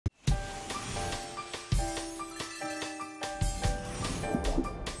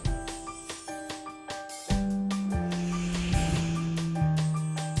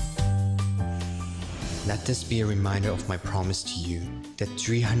Let this be a reminder of my promise to you that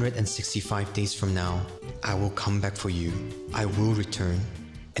 365 days from now, I will come back for you. I will return,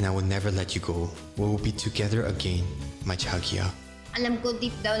 and I will never let you go. We will be together again, my Jagiya. Alam ko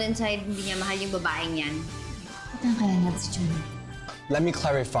deep down inside, hindi niya mahal yung babaeng yan. Let me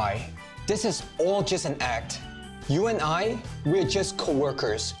clarify. This is all just an act. You and I, we're just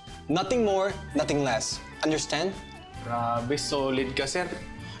co-workers. Nothing more, nothing less. Understand? Grabe, solid ka, sir.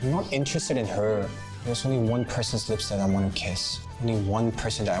 I'm not interested in her. There's only one person's lips that I want to kiss. Only one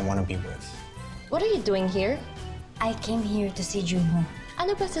person that I want to be with. What are you doing here? I came here to see Jun Ho.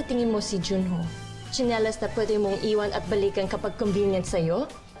 Ano ba sa tingin mo si Jun Ho? Tsinelas na pwede mong iwan at balikan kapag convenient sa'yo?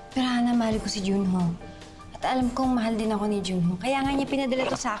 Pero Hana, mahal ko si Jun Ho. At alam kong mahal din ako ni Jun Ho. Kaya nga niya pinadala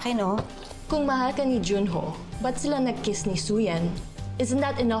to sa akin, oh. Kung mahal ka ni Jun Ho, ba't sila nag-kiss ni Suyan? Isn't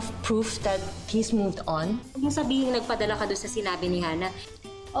that enough proof that he's moved on? Huwag mong sabihin nagpadala ka doon sa sinabi ni Hana.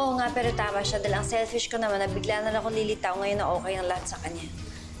 Oo nga, pero tama siya. Dahil ang selfish ko naman na bigla na lang akong lilitaw ngayon na okay ang lahat sa kanya.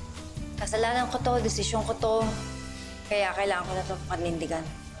 Kasalanan ko to, desisyon ko to. Kaya kailangan ko na ito panindigan.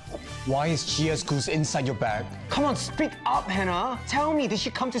 Why is Gia's goose inside your bag? Come on, speak up, Hannah. Tell me, did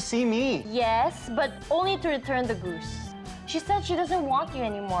she come to see me? Yes, but only to return the goose. She said she doesn't want you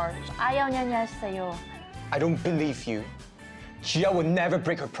anymore. Ayaw niya sa'yo. I don't believe you. Gia would never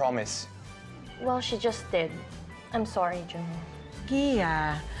break her promise. Well, she just did. I'm sorry, Jun Ho.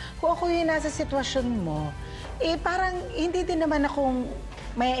 Gia, kung ako yung nasa sitwasyon mo, parang hindi din naman akong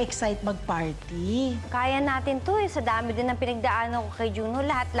may excite mag-party. Kaya natin to eh. Sa dami din ng pinagdaanan ko kay Jun Ho.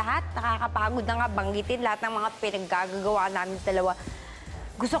 Lahat-lahat. Nakakapagod na nga banggitin lahat ng mga pinaggagawa namin sa dalawa.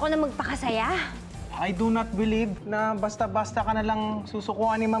 Gusto ko na magpakasaya. I do not believe na basta-basta ka na lang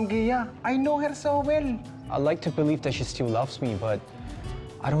susukuan ni Ma'am Gia. I know her so well. I like to believe that she still loves me, but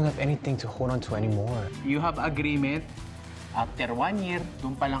I don't have anything to hold on to anymore. You have agreement. After 1 year,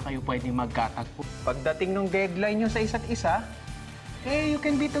 doon pa lang kayo pwedeng magkatagpo. Pagdating ng deadline nyo sa isa't isa, you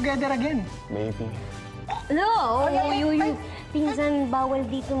can be together again. Maybe. No! Yung pinsan bawal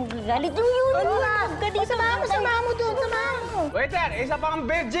dito magagalit. Sama mo doon, sama mo! Waiter, isa pang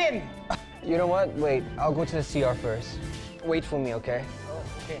virgin! You know what? Wait, I'll go to the CR first. Wait for me, okay?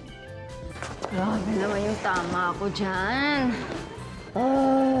 Okay. Grabe naman yung tama ko dyan.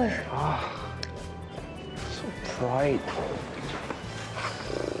 So bright.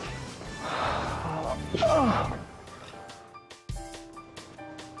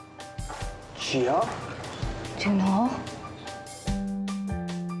 Gia? Jun Ho?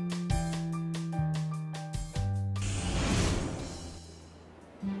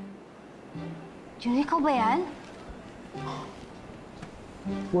 Jun, ikaw ba yan?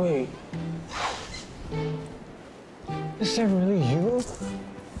 Wait. Is that really you?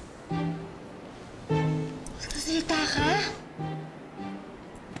 Sasalita ka?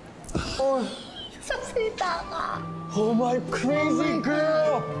 Oh. Sasalita ka? Oh, my crazy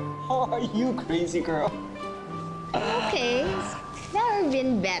girl! Oh, you crazy girl. Okay. Never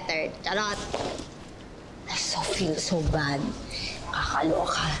been better. Charot. I feel so bad.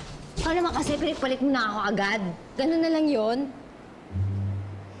 Kakaloka. Ikaw naman kasi pinagpalit mo na ako agad. Ganun na lang yun.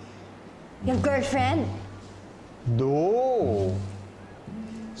 Yung girlfriend. No.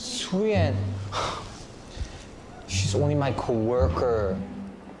 Suyan. She's only my co-worker.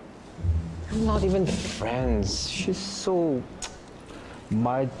 We're not even friends. She's so...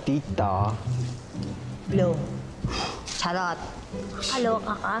 Martita. Blow. Charot.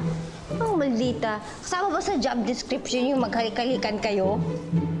 Kaloka ka? Anong maldita? Kasama ba sa job description yung magkalikalikan kayo?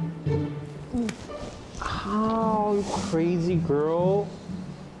 How, you crazy girl?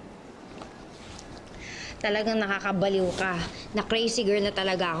 Talagang nakakabaliw ka. Na crazy girl na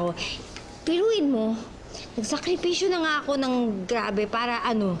talaga ako. Piruin mo, nagsakripisyo na nga ako ng grabe para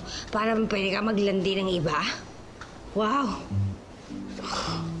ano? Para pwede ka maglandi ng iba? Wow!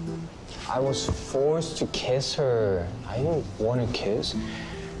 I was forced to kiss her. I didn't want to kiss.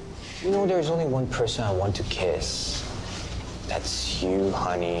 You know, there's only one person I want to kiss. That's you,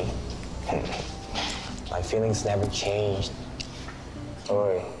 honey. My feelings never changed.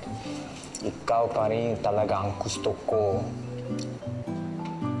 Oy, ikaw pa rin talaga ang gusto ko.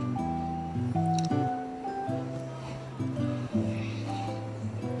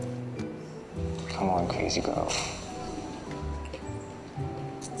 Come on, crazy girl.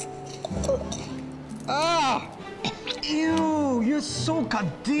 Ah! Ew! You're so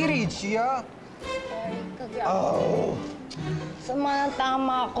kadiri, Gia! Oh. Sama ng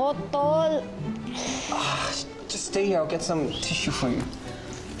tama ko, tol. Just stay here. I'll get some tissue for you.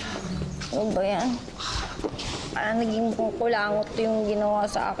 Ano ba yan? Parang naging kukulangot yung ginawa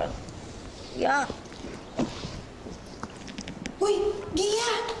sa akin. Yeah. Uy,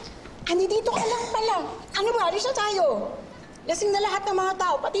 Gia! Dito ka lang pala. Ano ba? Alis na tayo. Lasing na lahat ng mga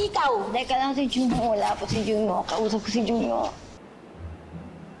tao, pati ikaw. Teka lang si Junho. Wala po si Junho. Kausap ko si Junho.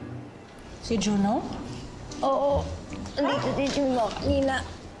 Si Juno? Oo. Andito si Junho kanina.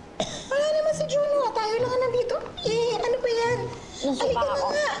 Wala naman si Juno. Tayo lang nandito. Ano ba yan? Nasupa Halika na ako.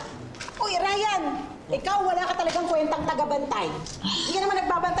 nga. Uy, Ryan! Ikaw, wala ka talagang kwentang tagabantay. Hindi ka naman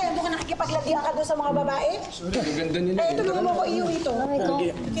nagbabantay. Ando ka nakikipaglandian ka doon sa mga babae. Sorry, ang ganda nila. Tulungan mo ko iuwi ito.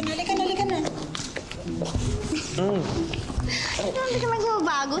 Halika na. Hindi ka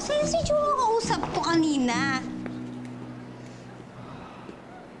magbabago. Sa'yo si Junho kausap ko kanina.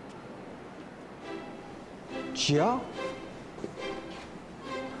 Gia?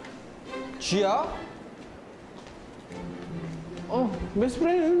 Gia? Oh, best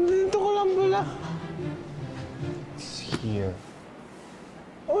friend, dito ko lang pala. It's here.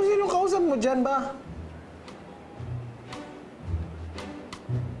 Oh, sino kausap mo dyan ba?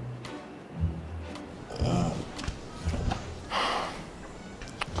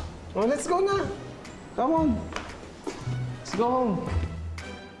 Oh, let's go na. Come on. Let's go home.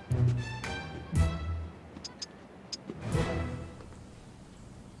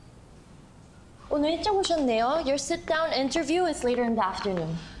 오늘 일찍 오셨네요. Your sit-down interview is later in the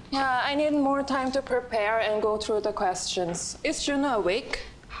afternoon. Yeah, I need more time to prepare and go through the questions. Is Juno awake?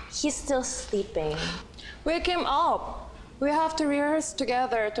 He's still sleeping. Wake him up. We have to rehearse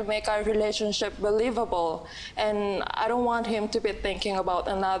together to make our relationship believable. And I don't want him to be thinking about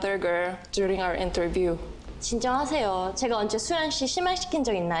another girl during our interview. 진정하세요. 제가 언제 수연 씨 실망시킨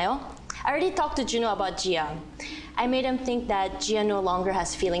적 있나요? I already talked to Juno about Gia. I made him think that Gia no longer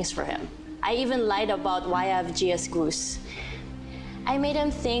has feelings for him. I even lied about why I have Gia's goose. I made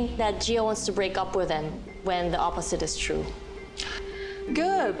him think that Gia wants to break up with him when the opposite is true.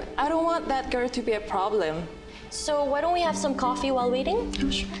 Good. I don't want that girl to be a problem. So why don't we have some coffee while waiting?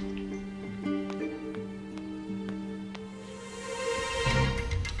 Sure.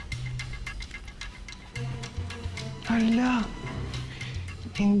 Hala,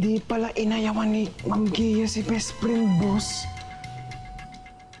 hindi pala inayawan ni Ma'am Gia si best friend, boss.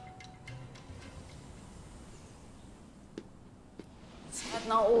 Sakit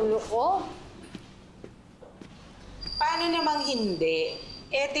ng ulo ko. Paano namang hindi?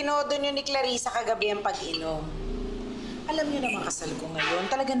 Tinodo nyo ni Clarissa kagabi ang pag-inom. Alam nyo naman kasal ko ngayon,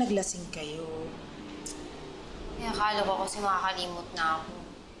 talaga naglasing kayo. Akala ko kasi makakalimot na ako.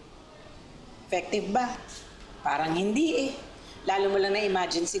 Effective ba? Parang hindi Lalo mo lang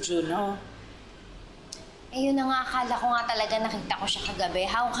na-imagine si Juno. Yun na nga, akala ko nga talaga nakita ko siya kagabi.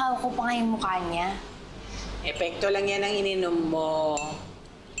 Hawak-hawak ko pa nga yung mukha niya. Epekto lang yan ang ininom mo.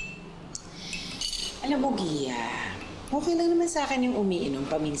 Alam mo, Gia, okay lang naman sa akin yung umiinom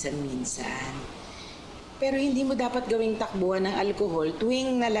paminsan-minsan. Pero hindi mo dapat gawing takbuhan ng alkohol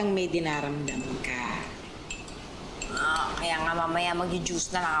tuwing na lang may dinaramdam ka. Kaya nga mamaya mag-juice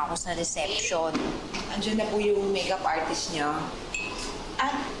na lang ako sa reception. Andiyan na po yung makeup artist niyo.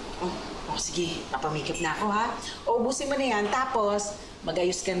 Sige, papamakeup na ako ha. Ubusin mo na yan, tapos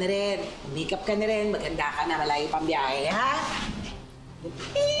magayos ka na rin. Makeup ka na rin, maganda ka na, malayo pang biyahe ha.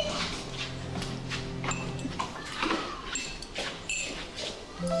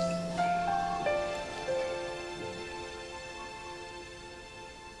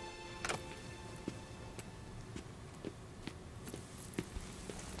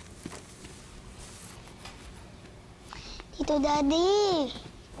 Tito Daddy!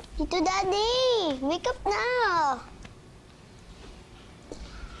 Tito Daddy! Wake up now!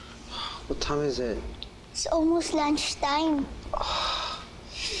 What time is it? It's almost lunchtime.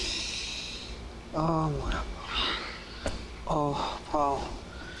 Oh, wow.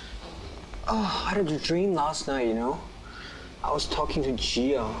 Oh, I had a dream last night, you know? I was talking to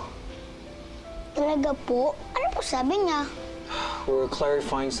Gia. Talaga po? Ano po sabi niya? We were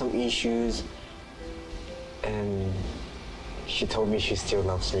clarifying some issues, and she told me she still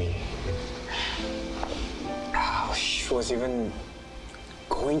loves me. She was even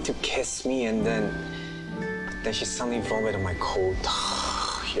going to kiss me, and then she suddenly vomited on my coat.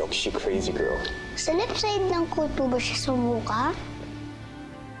 역시 crazy girl. Sa left side ng coat po ba siya sumuka?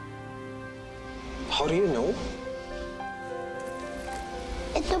 How do you know?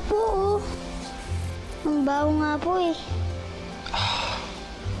 Ito po, Ang baho nga po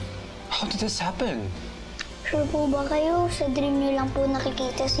How did this happen? Sure po ba kayo? Sa dream niyo lang po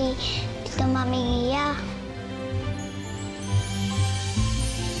nakikita si Tita Mami Gia.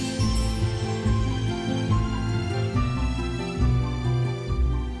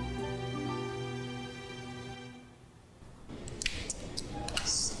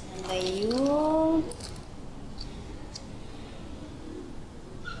 Ayun.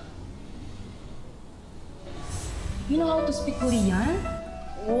 You know how to speak Korean?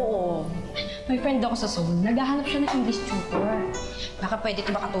 Oo. May friend ako sa Seoul. Naghahanap siya ng English tutor. Baka pwede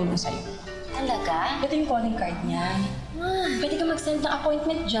ko makatulong sa'yo. Talaga? Ito yung calling card niya. Pwede ka mag-send ng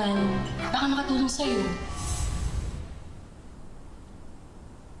appointment dyan. Baka makatulong sa'yo.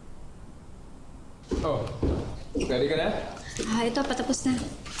 Oh, ready ka na? Ito, patapos na.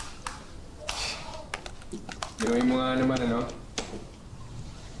 Gawin mo nga naman, ano?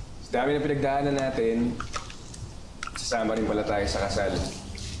 Sa dami na pinagdaanan natin, sasama rin pala tayo sa kasal.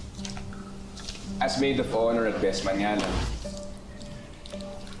 As maid of honor at best man nga lang.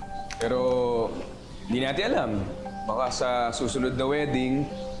 Pero, hindi natin alam. Baka sa susunod na wedding,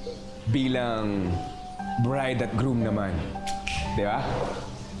 bilang bride at groom naman. Di ba?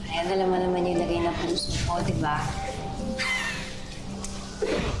 Ayan, alam mo naman yung lagay na puso ko, di ba?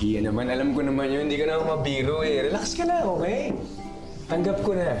 Iya naman, alam ko naman yun. Hindi ka naman mabiro eh. Relax ka lang, okay? Tanggap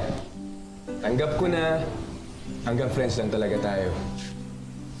ko na. Tanggap ko na. Hanggang friends lang talaga tayo.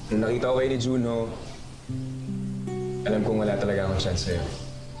 Nung nakita ko kayo ni Jun Ho, alam kong wala talaga akong chance sa'yo.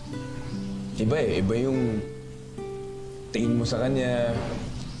 Iba eh. Iba yung tingin mo sa kanya.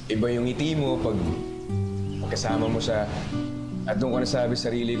 Iba yung ngiti mo pag kasama mo siya. At doon ko nasabi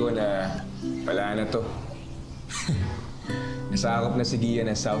sa sarili ko na wala na to. Nasakop na si Gia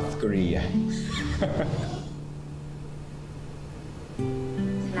ng South Korea.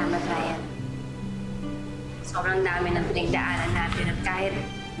 Salamat, Ryan. Sobrang dami ng pinagdaanan natin at kahit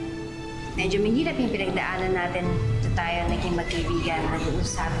medyo mahirap yung pinagdaanan natin, ito tayo naging magkaibigan,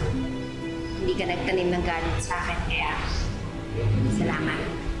 nag-uusap. Hindi ka nagtanim ng galit sa akin, kaya salamat.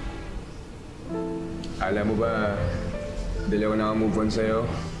 Alam mo ba, dalawa na move on sa'yo.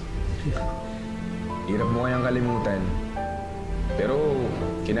 Hirap mo kayang kalimutan. Pero,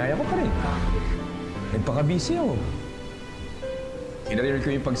 kinaya ko pa rin. Nagpaka-busy ako. Kinarir ko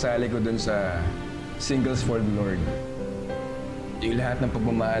yung pagsali ko dun sa Singles for the Lord. Yung lahat ng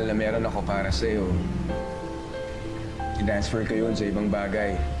pagmamahal na meron ako para sa'yo, i-transfer ko yun sa ibang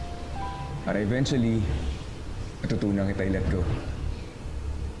bagay. Para eventually, matutunan kita i-let go.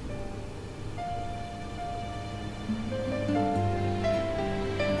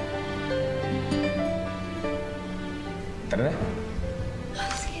 Tara na.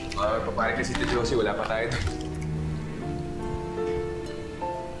 Papari kasi si Josie, wala pa tayo doon.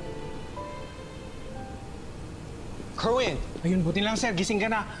 Kerwin! Ayun, buti lang, sir. Gising ka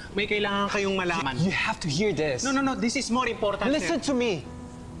na. May kailangan kayong malaman. You have to hear this. No. This is more important, Listen sir. to me.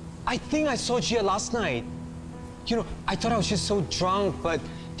 I think I saw Gia last night. You know, I thought I was just so drunk, but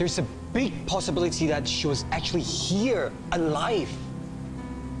there's a big possibility that she was actually here, alive.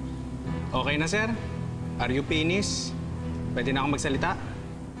 Okay na, sir? Are you finished? Pwede na akong magsalita?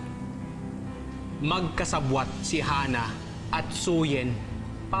 Magkasabwat si Hana at Suyen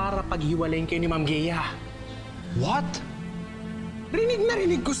para paghiwalayin kayo ni Ma'am Gia. What?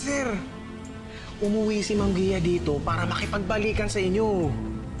 Rinig ko, sir. Umuwi si Ma'am Gia dito para makipagbalikan sa inyo.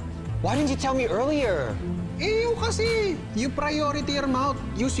 Why didn't you tell me earlier? Yung kasi. You priority your mouth.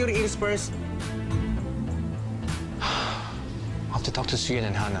 Use your ears first. I'll have to talk to Suyen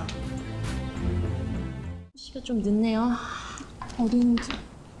and Hana. 시간 좀 늦네요. 어디 있는지.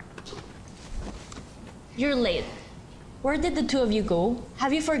 You're late. Where did the two of you go?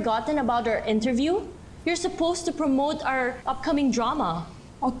 Have you forgotten about our interview? You're supposed to promote our upcoming drama.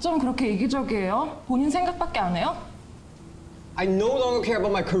 어쩜 그렇게 이기적이에요? 본인 생각밖에 안 해요? I no longer care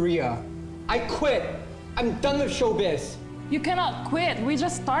about my career. I quit. I'm done with showbiz. You cannot quit. We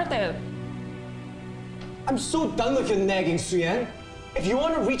just started. I'm so done with your nagging, Suyen. If you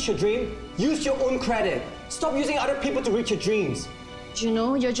want to reach your dream, use your own credit. Stop using other people to reach your dreams.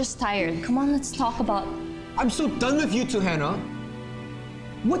 Juno, you're just tired. Come on, let's talk about... I'm so done with you two, Hannah.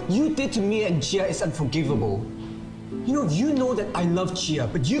 What you did to me and Gia is unforgivable. You know that I love Gia,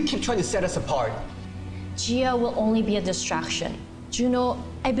 but you keep trying to set us apart. Gia will only be a distraction. Juno,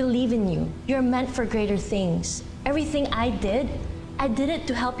 I believe in you. You're meant for greater things. Everything I did it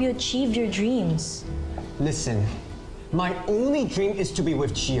to help you achieve your dreams. Listen, my only dream is to be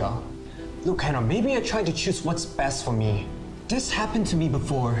with Gia. Look, Hannah, maybe I tried to choose what's best for me. This happened to me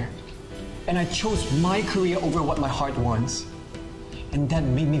before, and I chose my career over what my heart wants. And that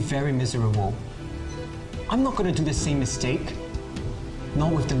made me very miserable. I'm not gonna do the same mistake,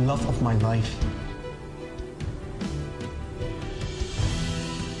 not with the love of my life.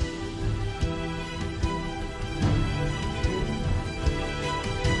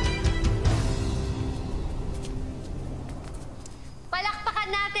 Palakpakan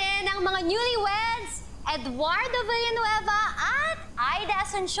natin ang mga newlyweds, Eduardo Villanueva at Aida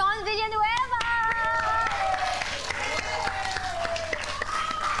Asuncion Villanueva!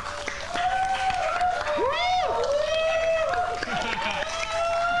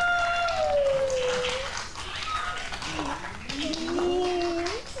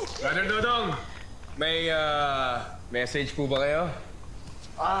 May message po ba kayo?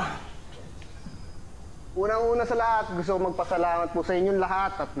 Unang-una sa lahat, gusto ko magpasalamat po sa inyong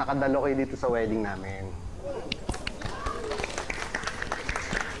lahat at nakadalo kayo dito sa wedding namin.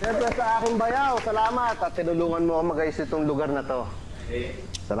 Siyempre sa aking bayaw, salamat at tinulungan mo ako mag-ayos itong lugar na to.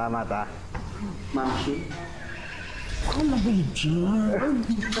 Salamat ha. Ma'am, ako mabait dyan.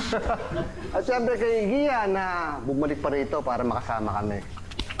 At siyempre kay Gia na bumalik pa rito para makasama kami.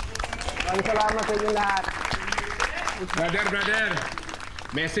 Maraming salamat sa inyong lahat. Brother!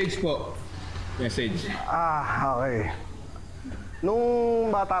 Message po. Message. Okay. Nung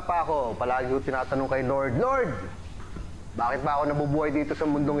bata pa ako, palagi ko tinatanong kay Lord, Lord, bakit ba ako nabubuhay dito sa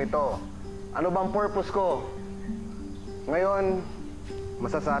mundong ito? Ano bang purpose ko? Ngayon,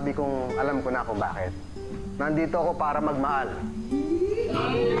 masasabi kong alam ko na kung bakit. Nandito ako para magmahal.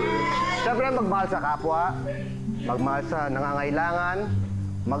 Siyempre, magmahal sa kapwa, magmahal sa nangangailangan,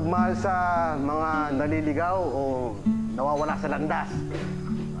 magmahal sa mga naliligaw o nawawala sa landas.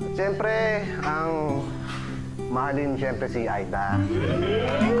 Siyempre, ang mahalin siyempre si Aida.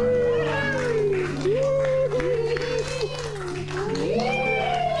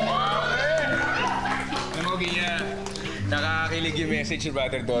 Ano, Gia? Nakakakilig yung message ni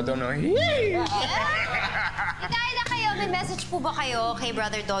Brother Dodong, no? Ina kayo, may message po ba kayo kay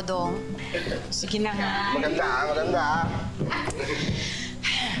Brother Dodong? Sige na nga. Maganda.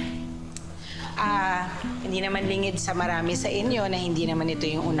 Hindi naman lingid sa marami sa inyo na hindi naman ito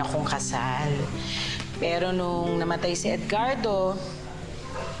yung una kong kasal. Pero nung namatay si Edgardo,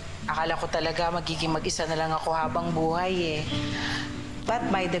 akala ko talaga magiging mag-isa na lang ako habang buhay eh. But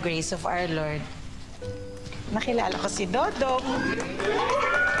by the grace of our Lord, nakilala ko si Dodong.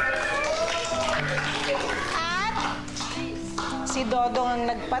 At si Dodong ang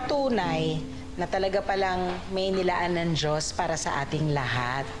nagpatunay na talaga palang may nilaan ng Diyos para sa ating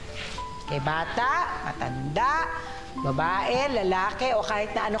lahat. Kay bata, matanda, babae, lalaki, o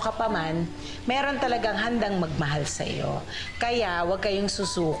kahit na ano ka pa man, meron talagang handang magmahal sa iyo. Kaya huwag kayong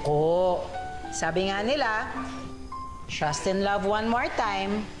susuko. Sabi nga nila, trust in love one more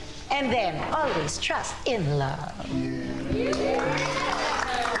time, and then always trust in love.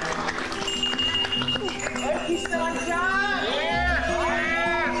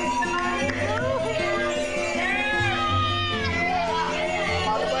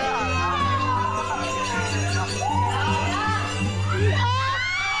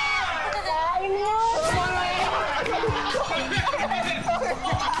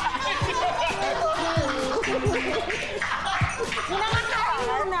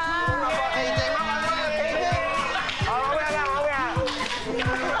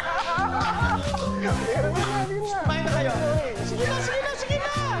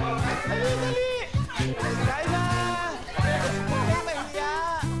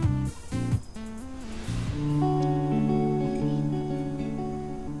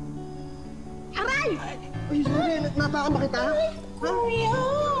 Napakan ba kita? Kuya!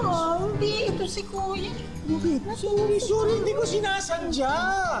 Hindi, ito si Kuya. Bakit? Sorry, hindi ko sinasadya.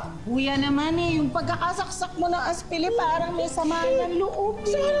 Kuya naman eh, yung pagkakasaksak mo ng aspili parang may samaan ng loob.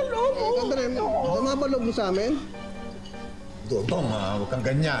 Samaan ng loob? Kandre, tama ba loob mo sa amin? Dodong, huwag kang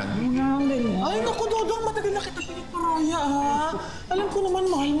ganyan. Ay, naku, Dodong, matagal na kita pinagparaya, ha? Alam ko naman,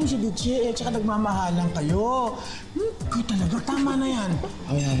 mahal mo si DJ, tsaka nagmamahalan kayo. Kayo talaga, tama na yan.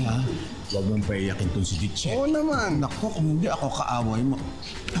 Ay, huwag mong paiyakin tong si DJ. Oo naman. Naku, kung hindi ako kaaway mo.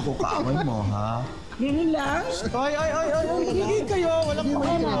 Ako kaaway mo, ha? Ganun lang? Ay, higit kayo. Walang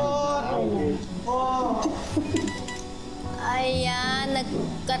pakamot. Oh. Ayan,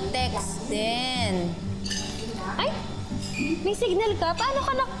 nagka-text din. Ay, may signal ka? Paano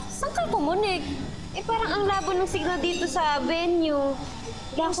ka saan ka kumunik? Eh, parang ang labo ng signal dito sa venue.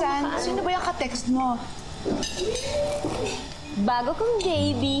 Saan? Sino ba yung ka-text mo? Bago kong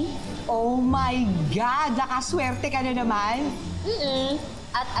baby. Oh my God! Nakaswerte ka na naman?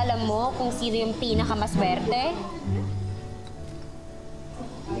 At alam mo kung sino yung pinakamaswerte?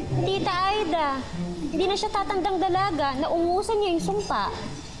 Tita Aida. Hindi na siya tatandang dalaga. Naungusan niya yung sumpa.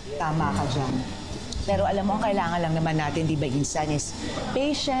 Tama ka dyan. Pero alam mo, kailangan lang naman natin, di ba, insan, is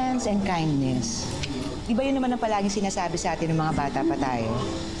patience and kindness. Di ba yun naman ang palaging sinasabi sa atin ng mga bata pa tayo?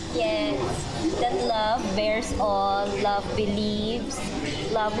 Yes, that love bears all, love believes,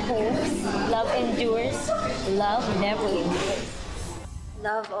 love hopes, love endures, love never endures.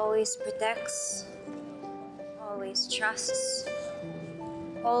 Love always protects, always trusts,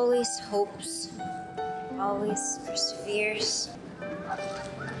 always hopes, always perseveres.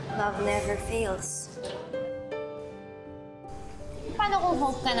 Love never fails. Paano kung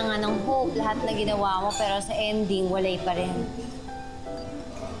hope ka na nga ng hope, lahat na ginawa mo, pero sa ending, walay pa rin?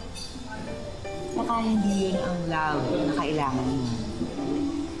 Baka hindi yun ang love na kailangan mo.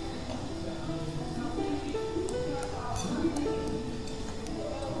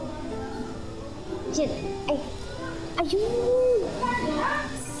 Jen, ay, ayun!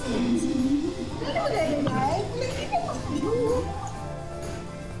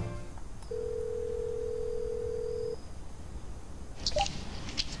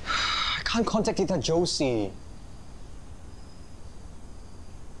 I can't contact Tita Josie.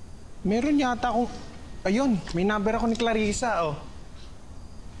 Meron yata akong... Ayun, may number ako ni Clarissa, oh.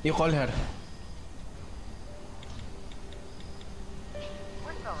 You call her.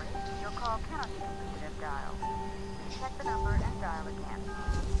 We're sorry, your call cannot be completed as dialed. Please check the number and dial again.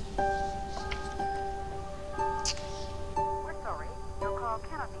 We're sorry, your call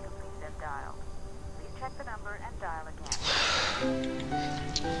cannot be completed as dialed. Please check the number and dial again.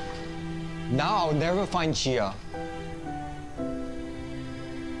 Now I'll never find Gia.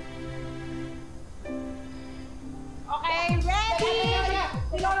 Okay, ready!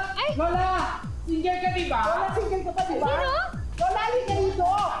 Lola! Single ka, di ba? Lola, single ka pa, di ba? Sino? Lola, hindi ka dito!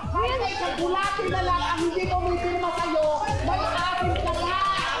 Kahit may kagulatin na lang ang hindi ko may pirma sa'yo, mag-aasin ka na!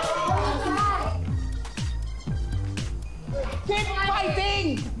 Keep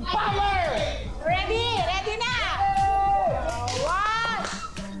fighting! Power! Ready? Ready na!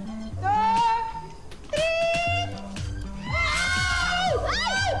 1, 2,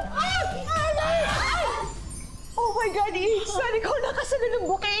 3! Oh my God, Isan! Ikaw nakasal ng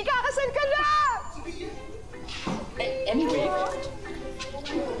bouquet! Ikakasal ka na! Anyway,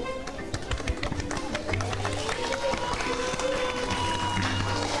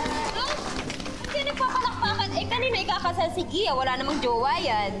 Sino nagpapalakpakan? Eh, kanino ikakasal si Gia? Wala namang jowa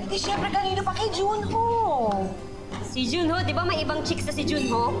yan. Eh, syempre kanino pa kay Jun Ho. Si Jun Ho, di ba may ibang chicks na si Jun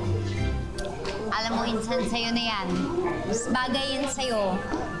Ho? Alam mo, Insan, sa'yo na yan. Mas bagay yan sa'yo.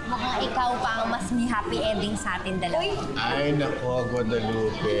 Mukhang ikaw pa ang mas may happy ending sa atin dalawa. Ay, nako,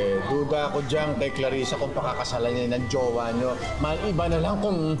 Guadalupe. Duda ako dyan kay Clarissa kung pakakasalan niya ng jowa niyo. Iba na lang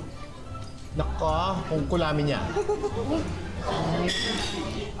kung... Nako, kung kulamin niya.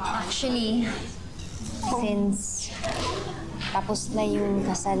 Actually, since tapos na yung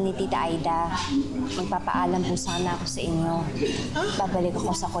kasal ni Tita Aida, magpapaalam po sana ako sa inyo. Babalik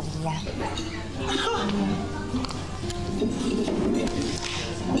ako sa Korea.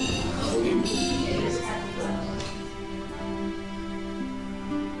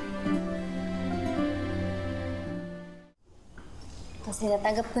 Kasi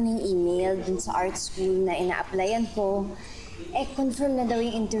natanggap ko na yung email dun sa art school na ina-applyan ko. Eh, confirm na daw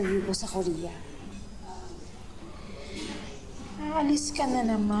yung interview ko sa Korea. Aalis ka na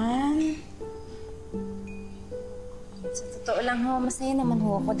naman. Sa totoo lang ho, masaya naman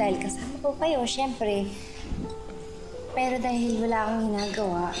ho ako dahil kasama ko kayo, syempre. Pero dahil wala akong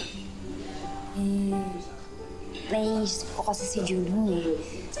ginagawa, naiisip ko kasi si Jun Ho eh.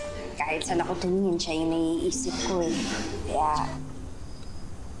 Kahit saan ako tumingin, siya yung naiisip ko eh. Kaya,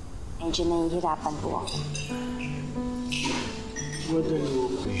 medyo nahihirapan po ako.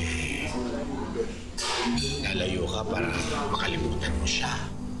 Guadalupe. Lalayo ka para makalimutan mo siya.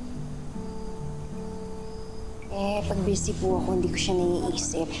 Eh, pag busy po ako, hindi ko siya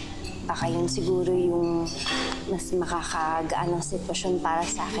naiisip. Baka yun siguro yung mas makakagaan ng sitwasyon para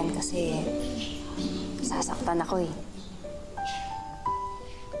sa akin kasi sasaktan ako eh.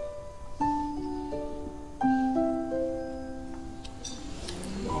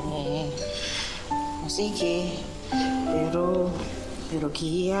 Sige. Pero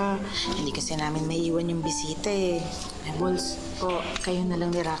Gia, hindi kasi namin maiiwan yung bisita eh. Bols, po, kayo na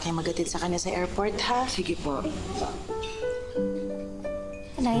lang ni Rocky magatid sa kanya sa airport, ha? Sige po.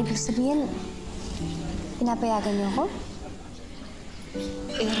 Ano ibig sabihin? Pinapayagan niyo ako?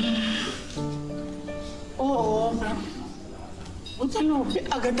 Oo. Guadalupe,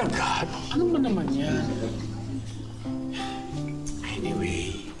 agad-agad. Ano ba naman yan?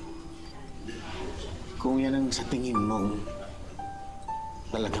 Anyway, kung yan ang sa tingin mong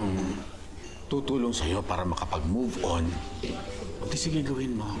talagang tutulong sa'yo para makapag-move on, di sige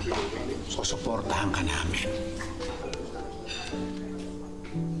gawin mo. Susuportahan ka namin.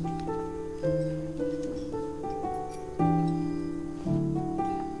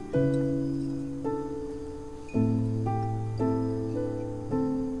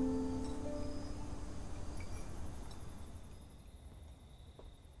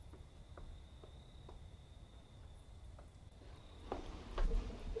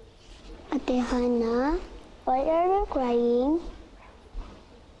 Ate Hannah, why are you crying?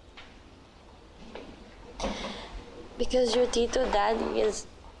 Because your Tito Daddy is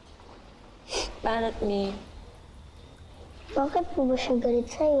mad at me. Bakit po ba siya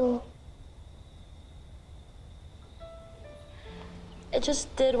galit sa'yo? I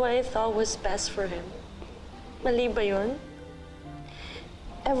just did what I thought was best for him. Mali ba yun?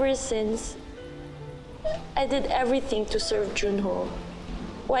 Ever since, I did everything to serve Jun Ho.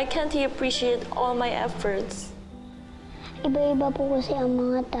 Why can't he appreciate all my efforts? Iba-iba po kasi ang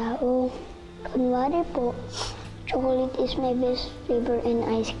mga tao. Kunwari po, chocolate is my best flavor and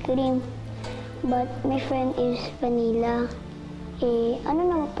ice cream. But my friend is vanilla. Ano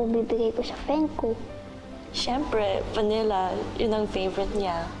naman po bibigay ko sa friend ko? Siyempre, vanilla, yun ang favorite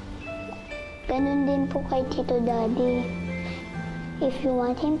niya. Ganun din po kay Tito Daddy. If you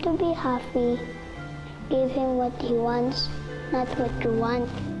want him to be happy, give him what he wants, not what you want.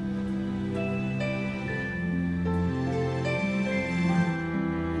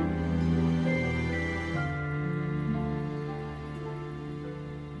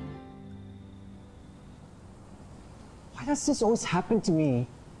 Why does this always happen to me?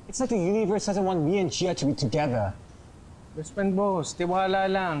 It's like the universe doesn't want me and Gia to be together. Best friend boss, tiwala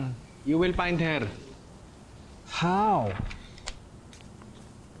lang. You will find her. How?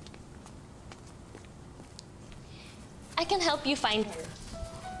 I can help you find her.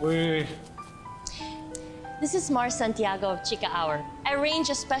 Uy. This is Mars Santiago of Chica Hour. I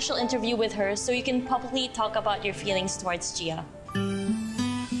arranged a special interview with her so you can publicly talk about your feelings towards Gia.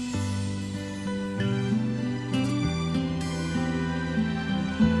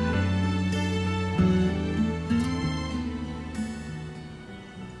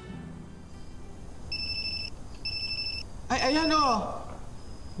 Ay, ayan o!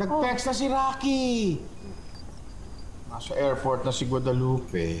 Nag-text na si Rocky. Nasa airport na si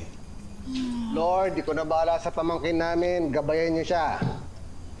Guadalupe. Lord, di ko na bahala sa pamangkin namin. Gabayan niyo siya.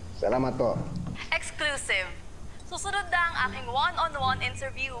 Salamat to. Exclusive. Susunod na ang aking one-on-one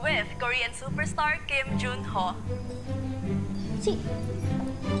interview with Korean superstar Kim Jun Ho.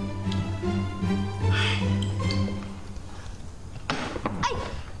 Ay!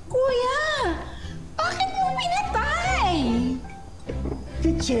 Kuya! Bakit mo pinatay?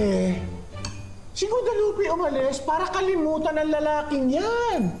 Tiche, si Guadalupe umalis para kalimutan ang lalaking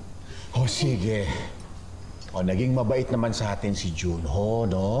yan. O sige. O naging mabait naman sa atin si Jun Ho,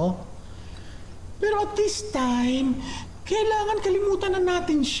 no? Pero at this time, kailangan kalimutan na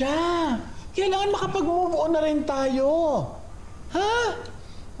natin siya. Kailangan makapag-move on na rin tayo. Ha?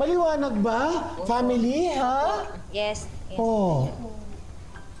 Maliwanag ba? Family, ha? Yes. Oh.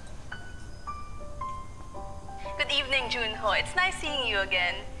 Good evening, Jun Ho. It's nice seeing you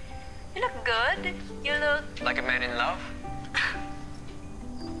again. You look good. You look... Like a man in love?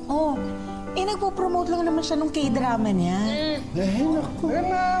 Oh, nagpo-promote lang naman siya nung K-drama niya. Naku.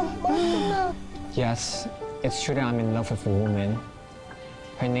 Yes, it's true that I'm in love with a woman.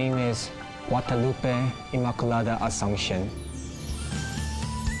 Her name is Guadalupe Immaculada Asuncion.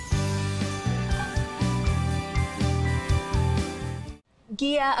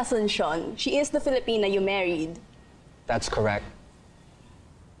 Gia Asuncion. She is the Filipina you married. That's correct.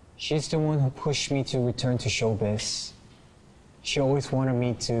 She's the one who pushed me to return to showbiz. She always wanted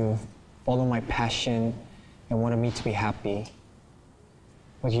me to follow my passion and wanted me to be happy.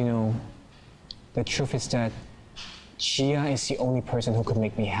 But you know, the truth is that Gia is the only person who could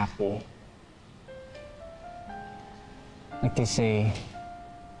make me happy. Like they say,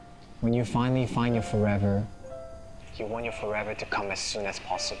 when you finally find your forever, you want your forever to come as soon as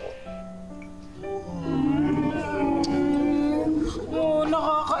possible. Oh,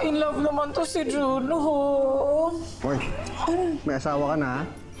 nakaka-in-love naman to si Jun Ho. Hoy, may asawa ka na, ha?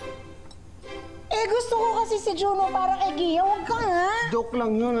 Gusto ko kasi si Jun Ho para kay Gia. Huwag ka nga. Joke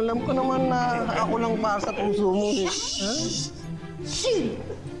lang yun. Alam ko naman na ako lang para sa puso mo.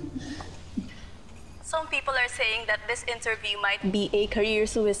 Some people are saying that this interview might be a career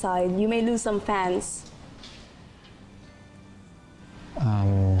suicide. You may lose some fans.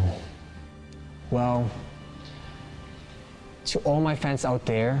 Well, to all my fans out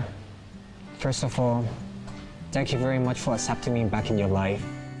there, first of all, thank you very much for accepting me back in your life.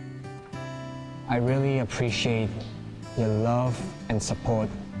 I really appreciate your love and support,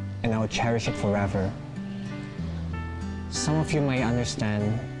 and I will cherish it forever. Some of you may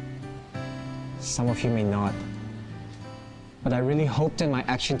understand, some of you may not. But I really hope that my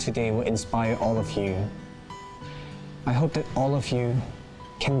action today will inspire all of you. I hope that all of you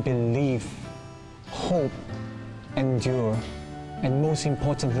can believe, hope, endure, and most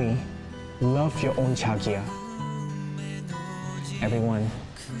importantly, love your own Jagiya. Everyone,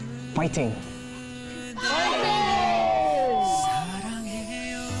 fighting!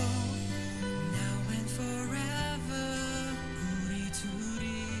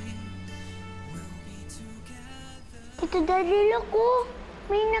 Tito Daddy, ko.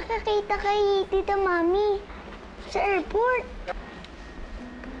 May nakakita kay Tita Mami sa airport.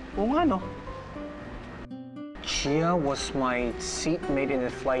 Oo nga, no? Gia was my seatmate in the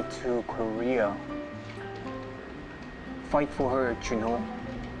flight to Korea. Fight for her, Jun Ho.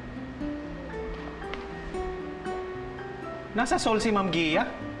 Nasa Seoul si Ma'am Gia?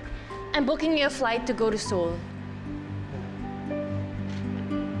 I'm booking you a flight to go to Seoul.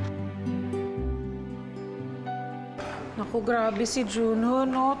 Naku, grabe si Junho,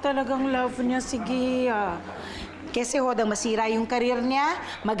 no? Talagang love niya si Gia. Kasi hodang masira yung karir niya,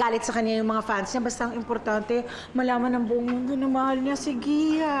 magalit sa kanya yung mga fans niya. Basta ang importante, malaman ng buong mundo na mahal niya si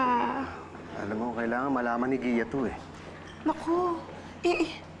Gia. Alam mo, kailangan malaman ni Gia to eh. Naku,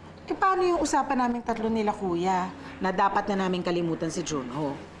 paano yung usapan naming tatlo nila, kuya? Na dapat na namin kalimutan si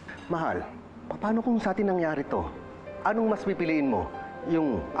Junho. Mahal, paano kung sa atin nangyari to? Anong mas pipiliin mo?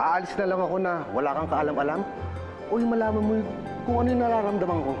 Yung aalis na lang ako na wala kang kaalam-alam? O yung malaman mo kung ano yung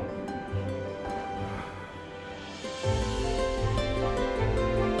nararamdaman ko?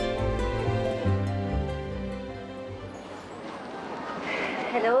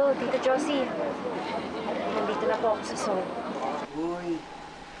 Hello, Tito Josie. Nandito na po ako sa Seoul. Uy,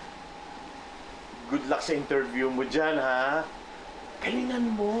 good luck sa interview mo dyan, ha?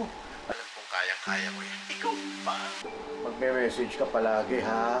 Galingan mo. Alam kong kayang-kaya mo yan. Ikaw pa. Magme-message ka palagi,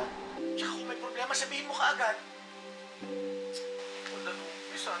 ha? Tsaka kung may problema, sabihin mo kaagad. Wala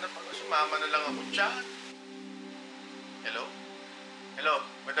nung sana pala sumama na lang ako dyan. Hello? Hello,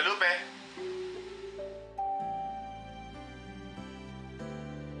 Guadalupe?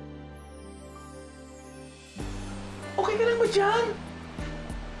 Okay ka lang ba dyan?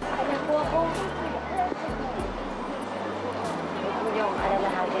 Ano po ako? Huwag mo niyong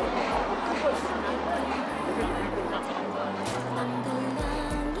alalahanin.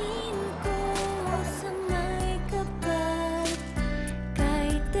 Panalangin ko sa may kapal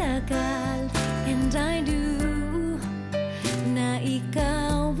kahit tagal, and I do na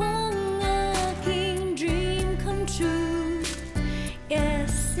ikaw ang aking dream come true.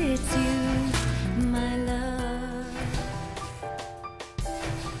 Yes, it's you, my love.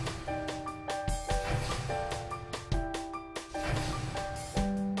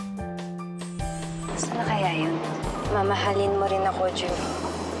 Saan na kaya yun? Mamahalin mo rin ako, Jun.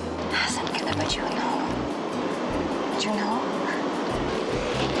 Nasaan ka na ba, Junho? Junho?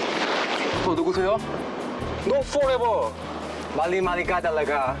 누구세요? No forever! 말리 ka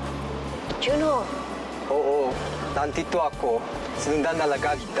talaga. Junho! Oo, 난 dito ako. Sinundan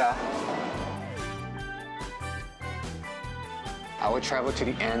talaga kita. I would travel to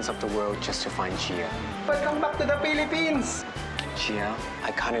the ends of the world just to find Gia. Welcome back to the Philippines! Gia,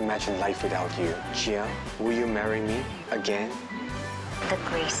 I can't imagine life without you. Gia, will you marry me again? The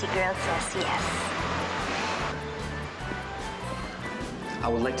crazy girl says yes. I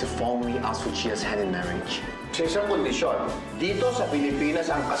would like to formally ask for Gia's hand in marriage. Sa isang kondisyon, dito sa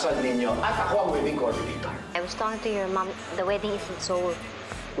Pilipinas ang kasal ninyo at ako ang wedding coordinator. I was talking to your mom. The wedding is in Seoul.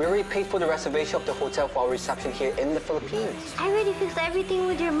 We already paid for the reservation of the hotel for our reception here in the Philippines. I already fixed everything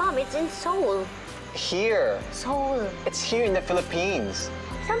with your mom. It's in Seoul. Here. Seoul. It's here in the Philippines.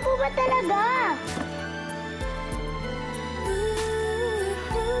 Saan po ba talaga?